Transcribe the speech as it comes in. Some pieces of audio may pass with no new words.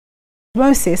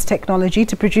Osmosis technology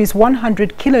to produce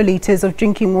 100 kilolitres of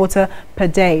drinking water per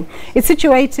day. It's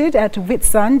situated at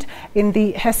Witsand in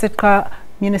the Hessequa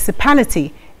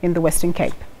Municipality in the Western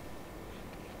Cape.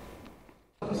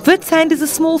 Witsand is a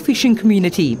small fishing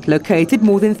community located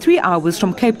more than 3 hours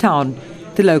from Cape Town.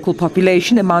 The local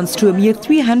population amounts to a mere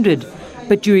 300,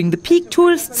 but during the peak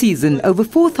tourist season, over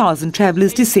 4,000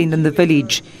 travellers descend on the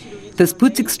village. This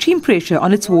puts extreme pressure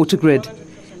on its water grid.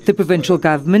 The provincial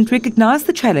government recognised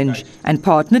the challenge and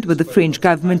partnered with the French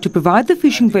government to provide the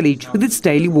fishing village with its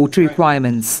daily water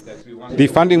requirements. The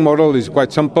funding model is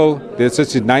quite simple. This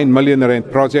is a 9 million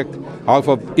rand project. Half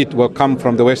of it will come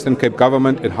from the Western Cape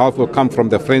government and half will come from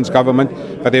the French government.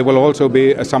 But there will also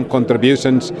be some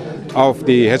contributions of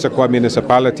the Hessequa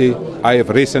Municipality. I have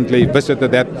recently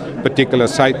visited that particular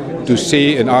site to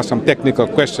see and ask some technical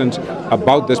questions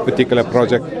about this particular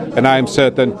project. And I am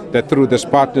certain that through this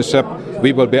partnership,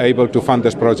 we will be able to fund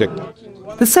this project.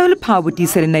 The solar-powered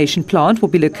desalination plant will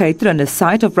be located on a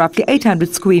site of roughly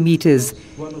 800 square meters.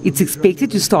 It's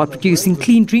expected to start producing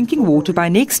clean drinking water by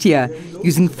next year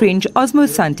using French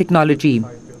osmosis technology.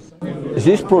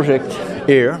 This project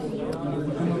here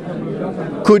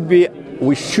could be,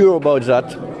 we're sure about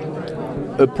that,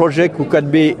 a project who can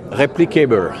be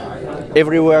replicable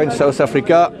everywhere in South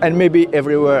Africa and maybe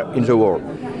everywhere in the world,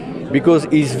 because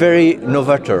it's very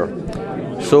innovative.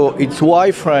 So it's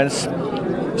why France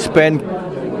spent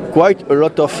quite a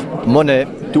lot of money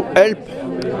to help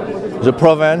the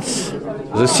province,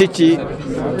 the city,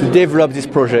 to develop this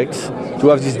project, to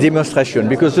have this demonstration,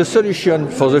 because the solution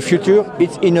for the future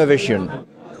is innovation.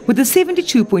 With a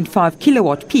 72.5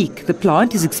 kilowatt peak, the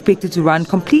plant is expected to run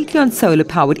completely on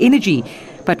solar-powered energy,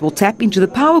 but will tap into the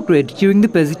power grid during the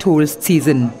busy tourist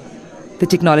season. The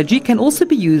technology can also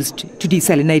be used to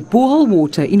desalinate borehole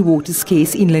water in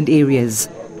water-scarce inland areas.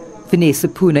 Vanessa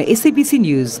Puna, SABC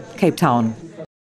News, Cape Town.